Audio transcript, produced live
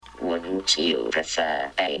Don't you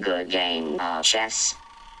prefer a good game of chess?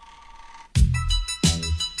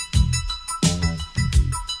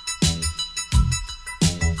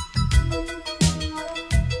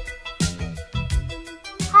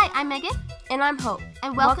 Hi, I'm Megan. And I'm Hope.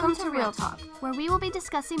 And welcome to Real Talk, where we will be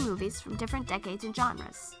discussing movies from different decades and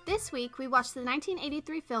genres. This week, we watched the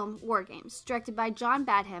 1983 film WarGames, directed by John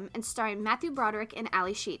Badham and starring Matthew Broderick and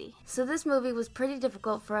Ali Sheedy. So this movie was pretty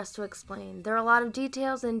difficult for us to explain. There are a lot of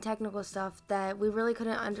details and technical stuff that we really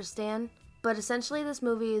couldn't understand, but essentially this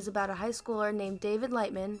movie is about a high schooler named David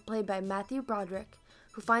Lightman, played by Matthew Broderick,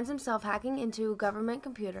 who finds himself hacking into a government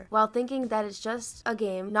computer while thinking that it's just a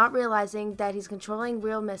game, not realizing that he's controlling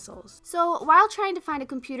real missiles. So, while trying to find a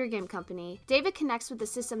computer game company, David connects with a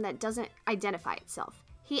system that doesn't identify itself.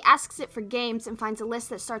 He asks it for games and finds a list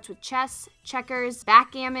that starts with chess, checkers,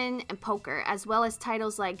 backgammon, and poker, as well as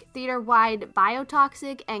titles like theater-wide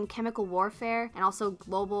biotoxic and chemical warfare, and also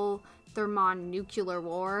global thermonuclear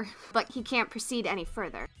war, but he can't proceed any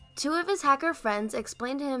further. Two of his hacker friends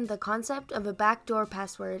explain to him the concept of a backdoor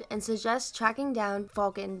password and suggest tracking down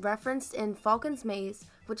Falcon, referenced in Falcon's Maze,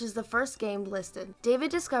 which is the first game listed.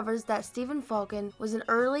 David discovers that Stephen Falcon was an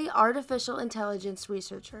early artificial intelligence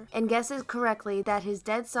researcher and guesses correctly that his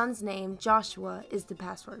dead son's name, Joshua, is the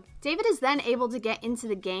password. David is then able to get into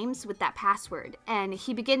the games with that password, and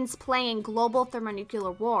he begins playing Global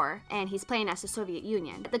Thermonuclear War, and he's playing as the Soviet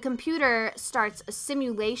Union. The computer starts a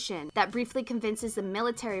simulation that briefly convinces the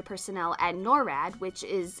military personnel at NORAD, which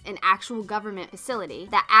is an actual government facility,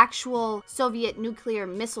 that actual Soviet nuclear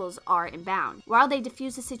missiles are inbound. While they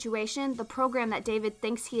defuse the situation, the program that David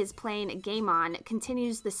thinks he is playing a game on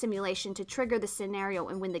continues the simulation to trigger the scenario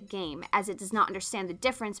and win the game, as it does not understand the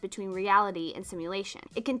difference between reality and simulation.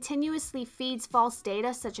 It continuously feeds false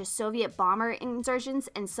data such as Soviet bomber insertions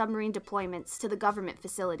and submarine deployments to the government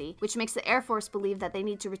facility, which makes the Air Force believe that they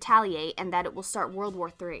need to retaliate and that it will start World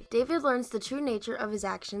War III. David learns the true nature of his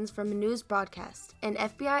actions from a news broadcast, and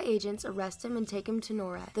FBI agents arrest him and take him to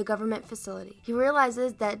NORAD, the government facility. He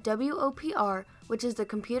realizes that WOPR, which is the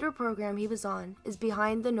computer program he was on, is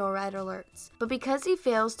behind the NORAD alerts. But because he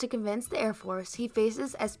fails to convince the Air Force, he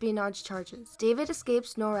faces espionage charges. David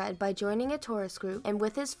escapes NORAD by joining a tourist group, and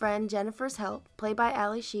with his friend Jennifer's help, played by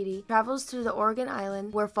Ali Sheedy, travels to the Oregon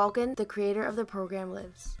island where Falcon, the creator of the program,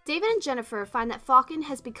 lives. David and Jennifer find that Falcon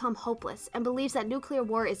has become hopeless and believes that nuclear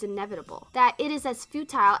war is inevitable, that it is as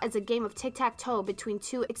futile as a game of tic-tac-toe between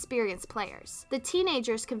two experienced players. The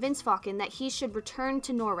teenagers convince Falcon that he should return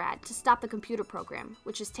to NORAD to stop the computer program,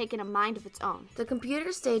 which has taken a mind of its own. The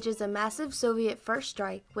computer stages a massive Soviet first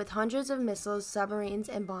strike with hundreds of missiles, submarines,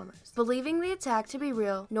 and bombers. Believing the attack to be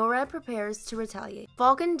real, NORAD prepares to retaliate.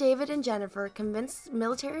 Falcon, David, and Jennifer convince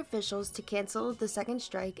military officials to cancel the second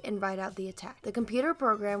strike and ride out the attack. The computer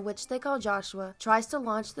program, which they call Joshua, tries to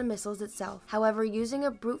launch the missiles itself, however using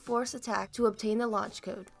a brute force attack to obtain the launch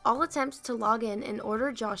code. All attempts to log in and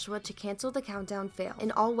order Joshua to cancel the countdown fail,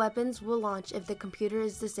 and all weapons will launch if the computer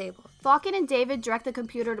is disabled. Falcon and David direct the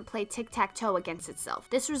computer to play tic-tac-toe against itself.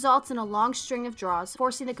 This results in a long string of draws,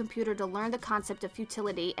 forcing the computer to learn the concept of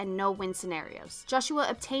futility and no-win scenarios. Joshua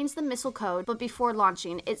obtains the missile code, but before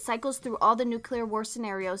launching, it cycles through all the nuclear war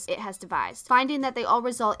scenarios it has devised, finding that they all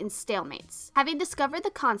result in stalemates. Having discovered the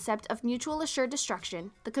concept of mutual assured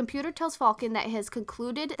destruction, the computer tells Falcon that it has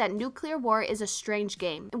concluded that nuclear war is a strange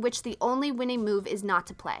game, in which the only winning move is not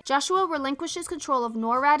to play. Joshua relinquishes control of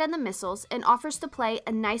NORAD and the missiles and offers to play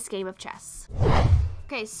a nice game of chess.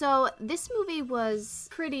 Okay, so this movie was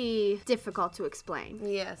pretty difficult to explain.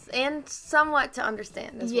 Yes, and somewhat to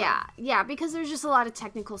understand as well. Yeah, because there's just a lot of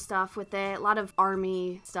technical stuff with it, a lot of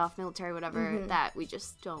army stuff, military, whatever, that we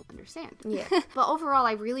just don't understand. Yeah. But overall,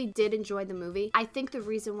 I really did enjoy the movie. I think the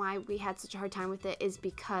reason why we had such a hard time with it is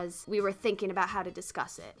because we were thinking about how to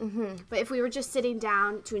discuss it. But if we were just sitting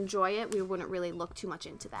down to enjoy it, we wouldn't really look too much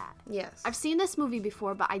into that. Yes. I've seen this movie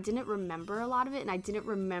before, but I didn't remember a lot of it, and I didn't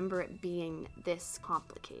remember it being this complicated.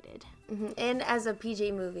 And as a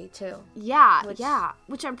PG movie too.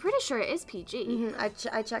 Which I'm pretty sure it is PG.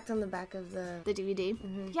 I checked on the back of the DVD.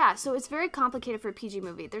 Yeah, so it's very complicated for a PG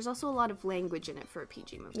movie. There's also a lot of language in it for a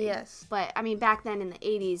PG movie. Yes. But I mean, back then in the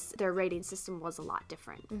 80s, their rating system was a lot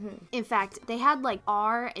different. In fact, they had like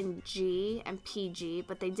R and G and PG,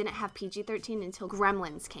 but they didn't have PG-13 until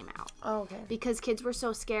Gremlins came out. Oh, okay. Because kids were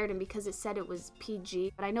so scared and because it said it was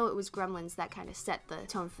PG, but I know it was Gremlins that kind of set the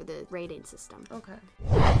tone for the rating system. Okay.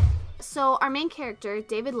 So our main character,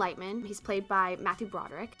 David Lightman, he's played by Matthew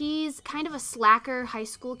Broderick. He's kind of a slacker high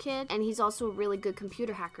school kid, and he's also a really good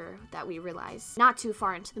computer hacker that we realize not too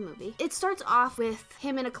far into the movie. It starts off with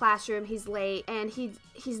him in a classroom, he's late, and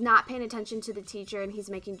he's not paying attention to the teacher, and he's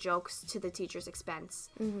making jokes to the teacher's expense.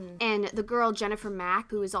 And the girl, Jennifer Mack,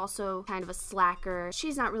 who is also kind of a slacker,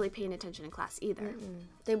 she's not really paying attention in class either.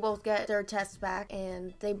 They both get their tests back,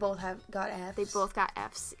 and they both got Fs. They both got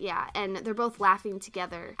Fs, yeah. And they're both laughing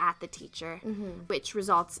together at the teacher, which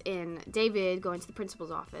results in David going to the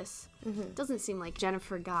principal's office. Doesn't seem like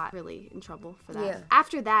Jennifer got really in trouble for that. Yeah.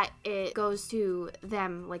 After that, it goes to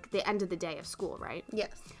them, like, the end of the day of school, right?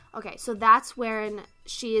 Yes. Okay, so that's when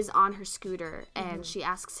she is on her scooter, and she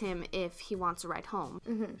asks him if he wants a ride home.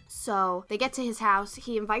 So they get to his house.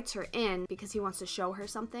 He invites her in because he wants to show her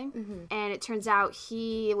something. And it turns out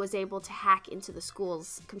he was able to hack into the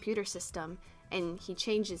school's computer system, and he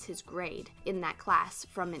changes his grade in that class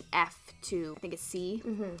from an F to, I think, a C.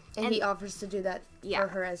 And he offers to do that for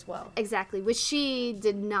her as well. Exactly, which she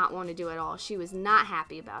did not want to do at all. She was not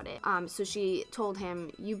happy about it. So she told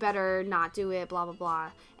him, you better not do it, blah, blah, blah.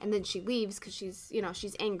 And then she leaves because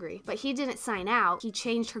she's angry. But he didn't sign out. He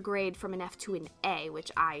changed her grade from an F to an A,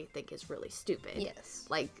 which I think is really stupid. Yes.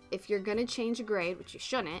 Like, if you're going to change a grade, which you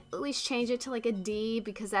shouldn't, at least change it to, like, a D,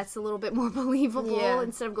 because that's a little bit more believable. Yeah.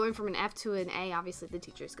 Instead of going from an F to an A, obviously the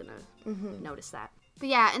teacher's going to notice that. But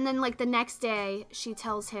yeah, and then, like, the next day, she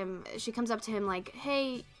comes up to him, like,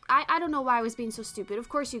 hey, I don't know why I was being so stupid. Of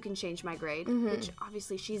course you can change my grade, which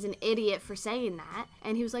obviously she's an idiot for saying that.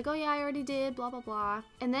 And he was like, oh yeah, I already did, blah, blah, blah.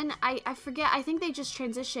 And then I forget, I think they just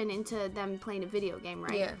transition into them playing a video game,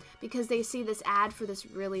 right? Yeah. Because they see this ad for this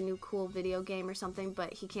really new cool video game or something,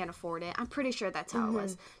 but he can't afford it. I'm pretty sure that's how it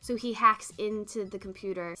was. So he hacks into the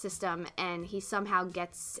computer system, and he somehow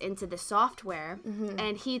gets into the software,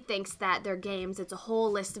 and he thinks that they're games. It's a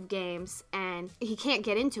whole list of games, and he can't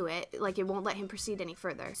get into it. Like, it won't let him proceed any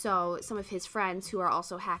further. So some of his friends, who are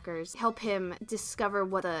also hackers, help him discover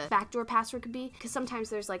what the backdoor password could be, because sometimes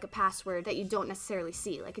there's, like, a password that you don't necessarily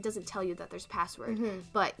see. Like, it doesn't tell you that there's a password,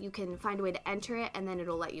 but you can find a way to enter it, and then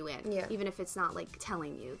it'll let you in, even if it's not, like,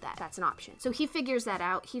 telling you that that's an option. So he figures that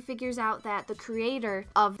out. He figures out that the creator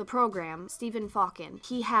of the program, Stephen Falken,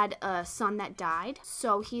 he had a son that died,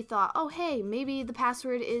 so he thought, oh, hey, maybe the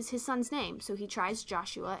password is his son's name. So he tries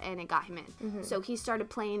Joshua, and it got him in. So he started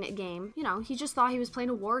playing a game. He just thought he was playing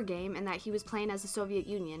a war game, and that he was playing as the Soviet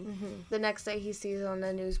Union. The next day he sees on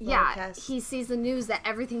the news broadcast. Yeah, he sees the news that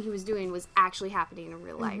everything he was doing was actually happening in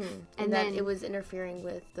real life. And then it was interfering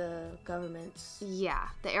with the government's. Yeah,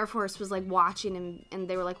 the Air Force was, like, watching him, and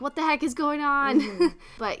they were like, what the heck is going on?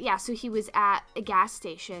 But yeah, so he was at a gas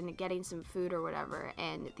station getting some food or whatever,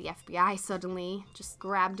 and the FBI suddenly just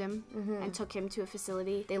grabbed him and took him to a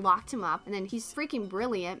facility. They locked him up, and then he's freaking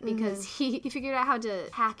brilliant because he figured out how to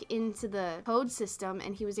hack into the code system,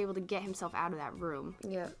 and he was able to get himself out of that room.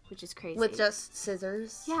 Yeah. Which is crazy. With just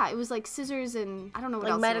scissors? Yeah, it was like scissors and I don't know what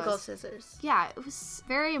else. Like medical scissors. Yeah, it was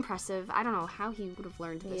very impressive. I don't know how he would have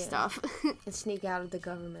learned this stuff. And sneak out of the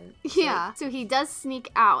government. Yeah. So he does sneak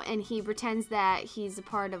out, and he pretends that he's a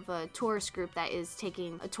part of a tourist group that is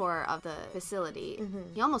taking a tour of the facility.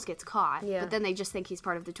 He almost gets caught, but then they just think he's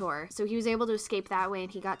part of the tour. So he was able to escape that way,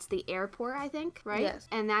 and he got to the airport, I think, right? Yes.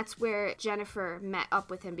 And that's where Jennifer met up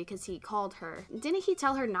with him because he called her. Didn't he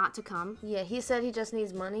tell her not to come? Yeah, he said he just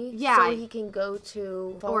needs money. Yeah. So he can go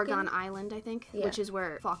to Falken? Oregon Island, I think, which is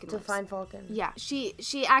where Falken lives. To find Falken. Yeah.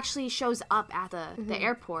 She actually shows up at the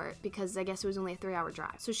airport because I guess it was only a 3-hour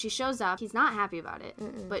drive. So she shows up. He's not happy about it,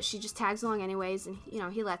 but she just tags along anyways, and,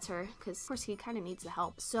 he lets her because, of course, he kind of needs the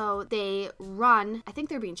help. So they run. I think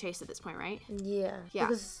they're being chased at this point, right? Yeah.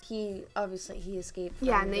 Because he escaped from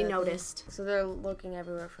and they noticed. So they're looking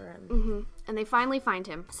everywhere for him. And they finally find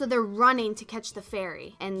him. So they're running to catch the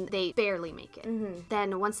ferry, and they barely make it.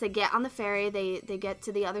 Then once they get on the ferry, they get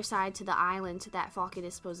to the other side, to the island that Falken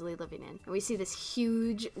is supposedly living in. And we see this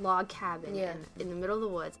huge log cabin in the middle of the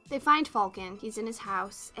woods. They find Falken. He's in his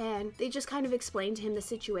house, and they just kind of explain to him the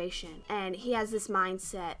situation. And he has this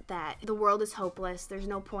mindset that the world is hopeless, there's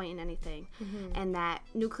no point in anything, and that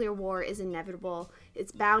nuclear war is inevitable.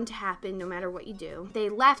 It's bound to happen no matter what you do. They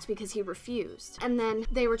left because he refused. And then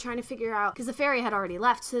they were trying to figure out, because the ferry had already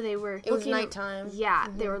left, so they were It was nighttime. Yeah,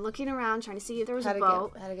 they were looking around trying to see if there was a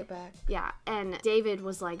boat. How to get back. Yeah, and David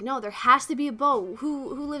was like, no, there has to be a boat.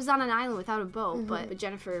 Who lives on an island without a boat? But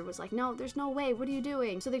Jennifer was like, no, there's no way. What are you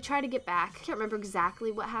doing? So they try to get back. I can't remember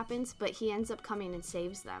exactly what happens, but he ends up coming and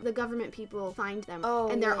saves them. The government people find them,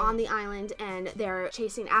 and they're on the island, and they're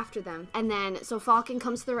chasing after them. And then, so Falken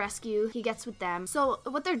comes to the rescue. He gets with them. So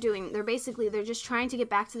what they're doing, they're just trying to get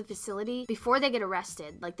back to the facility before they get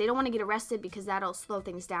arrested. Like, they don't want to to get arrested because that'll slow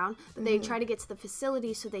things down, but they try to get to the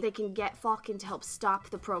facility so they can get Falcon to help stop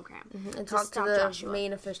the program. And talk to the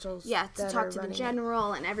main officials. Yeah, to talk to the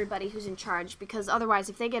general and everybody who's in charge, because otherwise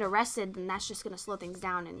if they get arrested, then that's just going to slow things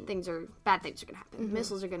down and bad things are going to happen.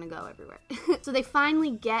 Missiles are going to go everywhere. So they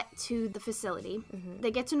finally get to the facility.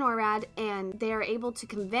 They get to NORAD and they are able to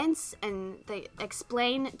convince and they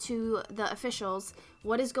explain to the officials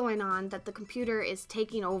what is going on, that the computer is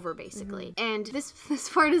taking over, basically. And this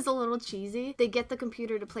part is a little cheesy. They get the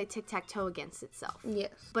computer to play tic-tac-toe against itself. Yes.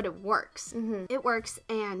 But it works. It works,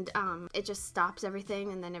 and it just stops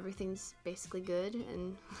everything, and then everything's basically good,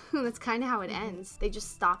 and that's kind of how it ends. They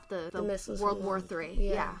just stop the World War III.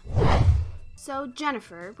 Yeah. So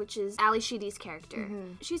Jennifer, which is Ali Sheedy's character,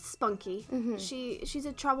 she's spunky. She's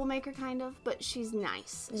a troublemaker kind of, but she's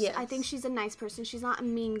nice. Yes. I think she's a nice person. She's not a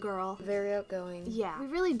mean girl. Very outgoing. Yeah. We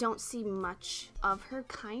really don't see much of her,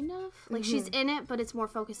 kind of. Like, she's in it, but it's more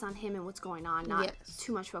focused on him and what's going on, not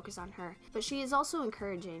too much focus on her. But she is also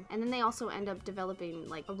encouraging. And then they also end up developing,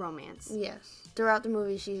 like, a romance. Yes. Throughout the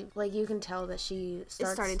movie, she, like, you can tell that she is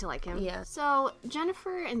starting to like him. Yeah. So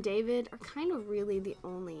Jennifer and David are kind of really the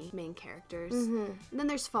only main characters. And then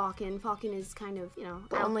there's Falcon. Falcon is kind of,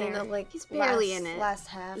 out only there. In the, like, he's barely in it. Last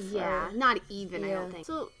half. Yeah, not even, I don't think.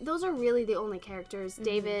 So those are really the only characters,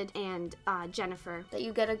 David and Jennifer. That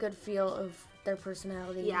you get a good feel of their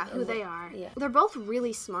personality. Yeah, who they are. Yeah. They're both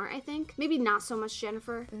really smart, I think. Maybe not so much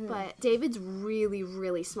Jennifer, but David's really,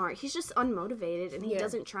 really smart. He's just unmotivated, and he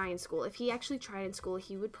doesn't try in school. If he actually tried in school,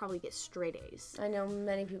 he would probably get straight A's. I know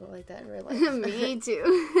many people like that in real life. Me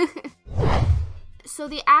too. So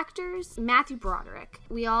the actors, Matthew Broderick.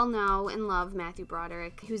 We all know and love Matthew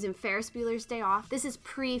Broderick, who's in Ferris Bueller's Day Off. This is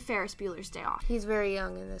pre-Ferris Bueller's Day Off. He's very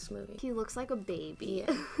young in this movie. He looks like a baby.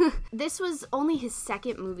 Yeah. This was only his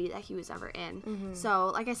second movie that he was ever in. So,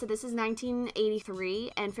 like I said, this is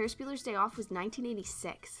 1983, and Ferris Bueller's Day Off was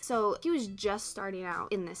 1986. So he was just starting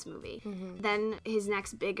out in this movie. Then his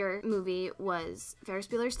next bigger movie was Ferris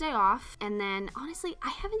Bueller's Day Off, and then, honestly, I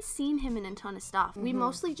haven't seen him in a ton of stuff. We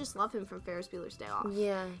mostly just love him from Ferris Bueller's Day Off.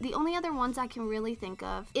 Yeah. The only other ones I can really think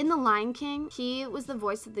of, in The Lion King, he was the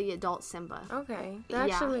voice of the adult Simba. Okay.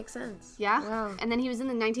 That actually makes sense. Yeah? Wow. And then he was in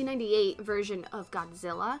the 1998 version of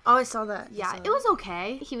Godzilla. Oh, I saw that. Yeah, it was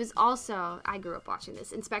okay. He was also, I grew up watching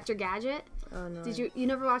this, Inspector Gadget. Oh, no. Did you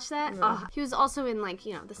never watch that? No. He was also in, like,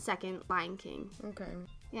 the second Lion King. Okay.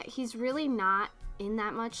 Yeah, he's really not in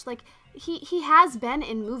that much. Like, he has been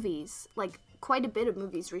in movies, like, quite a bit of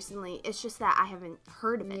movies recently. It's just that I haven't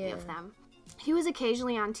heard of any of them. He was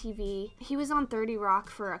occasionally on TV. He was on 30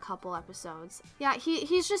 Rock for a couple episodes. Yeah,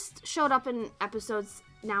 he's just showed up in episodes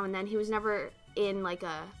now and then. He was never in, like,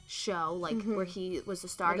 a show, like, where he was a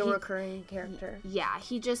star. Like a recurring character. Yeah,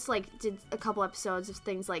 he just, like, did a couple episodes of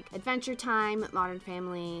things like Adventure Time, Modern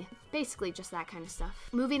Family, basically just that kind of stuff.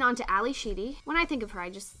 Moving on to Ali Sheedy. When I think of her,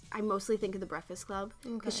 I mostly think of The Breakfast Club,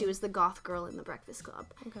 because she was the goth girl in The Breakfast Club.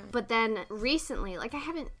 Okay. But then recently, like,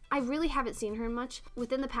 I really haven't seen her much.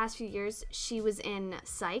 Within the past few years, she was in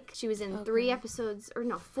Psych. She was in 4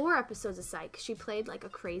 episodes of Psych. She played, like, a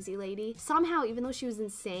crazy lady. Somehow, even though she was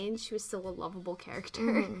insane, she was still a lovable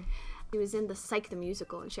character. She was in the Psych the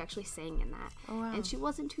Musical, and she actually sang in that. Oh, wow. And she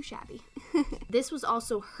wasn't too shabby. This was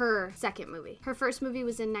also her second movie. Her first movie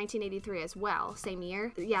was in 1983 as well, same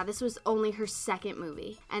year. Yeah, this was only her second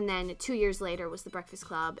movie. And then 2 years later was The Breakfast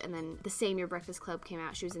Club, and then the same year Breakfast Club came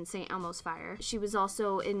out, she was in St. Elmo's Fire. She was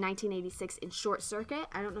also in 1986 in Short Circuit.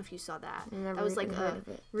 I don't know if you saw that. Never was like heard of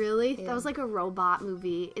it. Really? Yeah. That was like a robot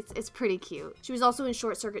movie. It's pretty cute. She was also in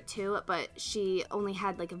Short Circuit 2, but she only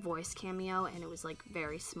had like a voice cameo, and it was like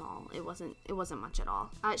very small. It wasn't much at all.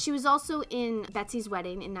 She was also in Betsy's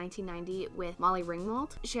Wedding in 1990 with Molly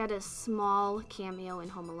Ringwald. She had a small cameo in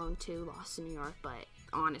Home Alone 2, Lost in New York, but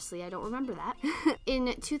honestly, I don't remember that.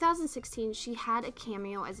 In 2016, she had a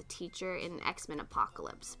cameo as a teacher in X-Men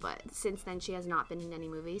Apocalypse, but since then she has not been in any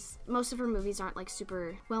movies. Most of her movies aren't like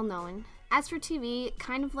super well known. As for TV,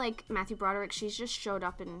 kind of like Matthew Broderick, she's just showed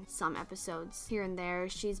up in some episodes here and there.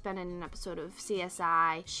 She's been in an episode of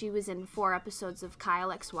CSI. She was in 4 episodes of Kyle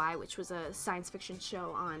XY, which was a science fiction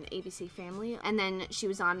show on ABC Family. And then she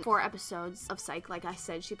was on 4 episodes of Psych. Like I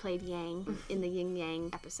said, she played Yang in the Yin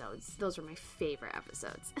Yang episodes. Those were my favorite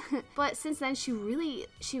episodes. But since then, she really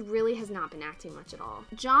has not been acting much at all.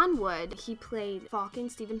 John Wood, he played Falcon,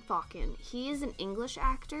 Stephen Falcon. He is an English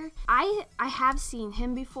actor. I have seen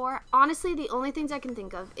him before. Honestly, Honestly, the only things I can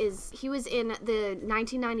think of is he was in the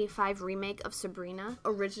 1995 remake of Sabrina.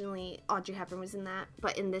 Originally, Audrey Hepburn was in that,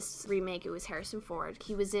 but in this remake, it was Harrison Ford.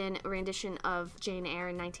 He was in a rendition of Jane Eyre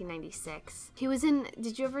in 1996. He was in,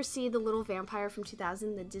 did you ever see The Little Vampire from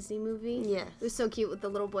 2000, the Disney movie? Yes. It was so cute with the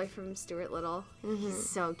little boy from Stuart Little. He's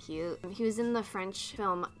so cute. He was in the French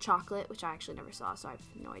film Chocolate, which I actually never saw, so I have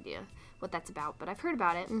no idea what that's about, but I've heard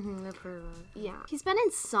about it. I've heard about it. Yeah. He's been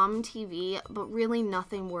in some TV, but really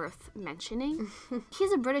nothing worth mentioning.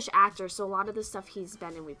 He's a British actor, so a lot of the stuff he's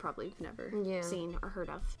been in we probably have never seen or heard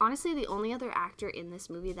of. Honestly, the only other actor in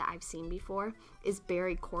this movie that I've seen before is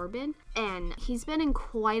Barry Corbin, and he's been in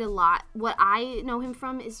quite a lot. What I know him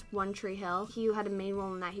from is One Tree Hill. He had a main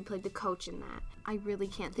role in that. He played the coach in that. I really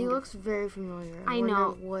can't think He looks very familiar. I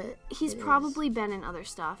know. What he's probably been in other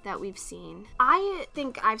stuff that we've seen. I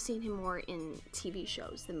think I've seen him more in TV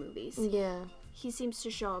shows than movies. Yeah. He seems to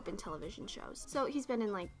show up in television shows. So he's been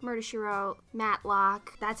in, like, Murder, She Wrote,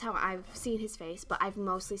 Matlock. That's how I've seen his face, but I've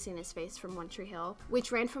mostly seen his face from One Tree Hill,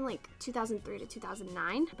 which ran from, like, 2003 to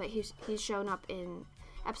 2009. But he's shown up in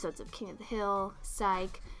episodes of King of the Hill,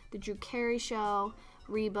 Psych, The Drew Carey Show,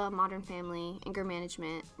 Reba, Modern Family, Anger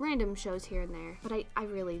Management, random shows here and there. But I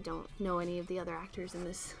really don't know any of the other actors in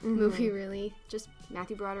this movie, really. Just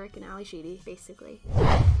Matthew Broderick and Ali Sheedy, basically.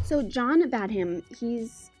 So John Badham,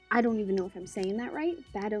 I don't even know if I'm saying that right.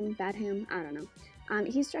 Badham, I don't know.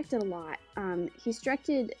 He's directed a lot. He's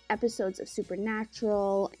directed episodes of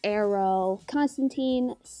Supernatural, Arrow,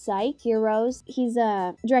 Constantine, Psych, Heroes. He's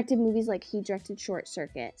directed movies like he directed Short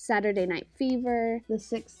Circuit, Saturday Night Fever, The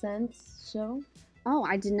Sixth Sense show. Oh,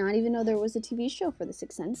 I did not even know there was a TV show for The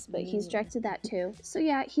Sixth Sense, but he's directed that too. So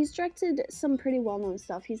yeah, he's directed some pretty well-known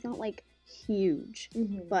stuff. He's not like huge,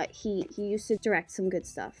 but he used to direct some good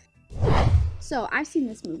stuff. So I've seen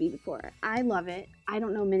this movie before. I love it. I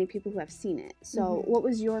don't know many people who have seen it. So what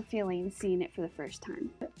was your feeling seeing it for the first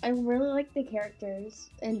time? I really like the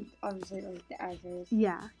characters and obviously like the actors.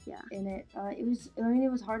 Yeah. In it,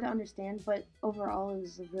 it was hard to understand, but overall it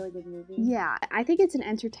was a really good movie. Yeah, I think it's an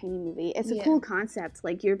entertaining movie. It's a cool concept.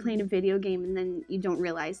 Like you're playing a video game and then you don't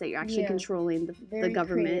realize that you're actually controlling the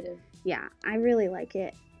government. Creative. Yeah, I really like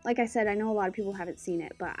it. Like I said, I know a lot of people haven't seen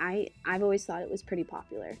it, but I've always thought it was pretty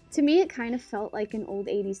popular. To me, it kind of felt like an old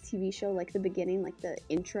 80s TV show, like the beginning, like the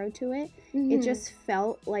intro to it. It just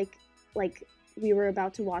felt like we were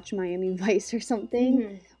about to watch Miami Vice or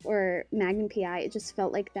something, or Magnum P.I. It just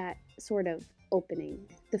felt like that sort of opening,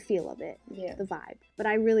 the feel of it, the vibe. But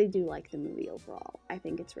I really do like the movie overall. I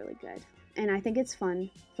think it's really good. And I think it's fun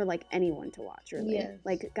for, like, anyone to watch, really. Yes.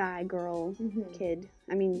 Like, guy, girl, kid.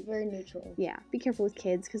 I mean... Very neutral. Yeah. Be careful with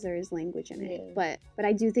kids, because there is language in it. But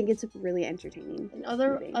I do think it's really entertaining. And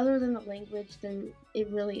other than the language, then it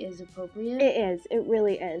really is appropriate. It is. It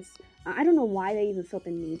really is. I don't know why they even felt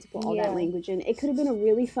the need to put all that language in. It could have been a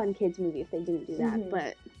really fun kids movie if they didn't do that.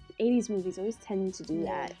 But 80s movies always tend to do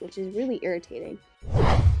that, which is really irritating.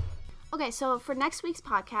 Okay, so for next week's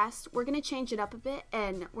podcast, we're going to change it up a bit,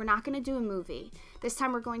 and we're not going to do a movie. This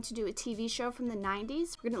time we're going to do a TV show from the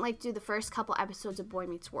 90s. We're going to do the first couple episodes of Boy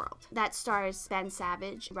Meets World. That stars Ben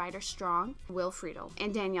Savage, Ryder Strong, Will Friedle,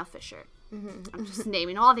 and Danielle Fisher. I'm just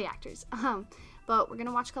naming all the actors. But we're going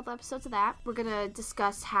to watch a couple episodes of that. We're going to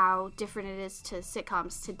discuss how different it is to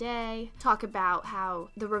sitcoms today. Talk about how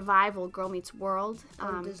the revival Girl Meets World.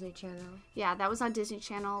 On Disney Channel. Yeah, that was on Disney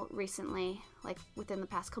Channel recently, like within the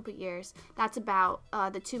past couple years. That's about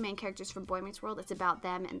the two main characters from Boy Meets World. It's about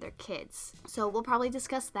them and their kids. So we'll probably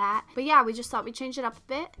discuss that. But yeah, we just thought we'd change it up a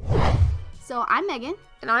bit. So I'm Megan.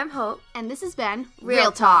 And I'm Hope. And this has been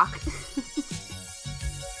Real Talk.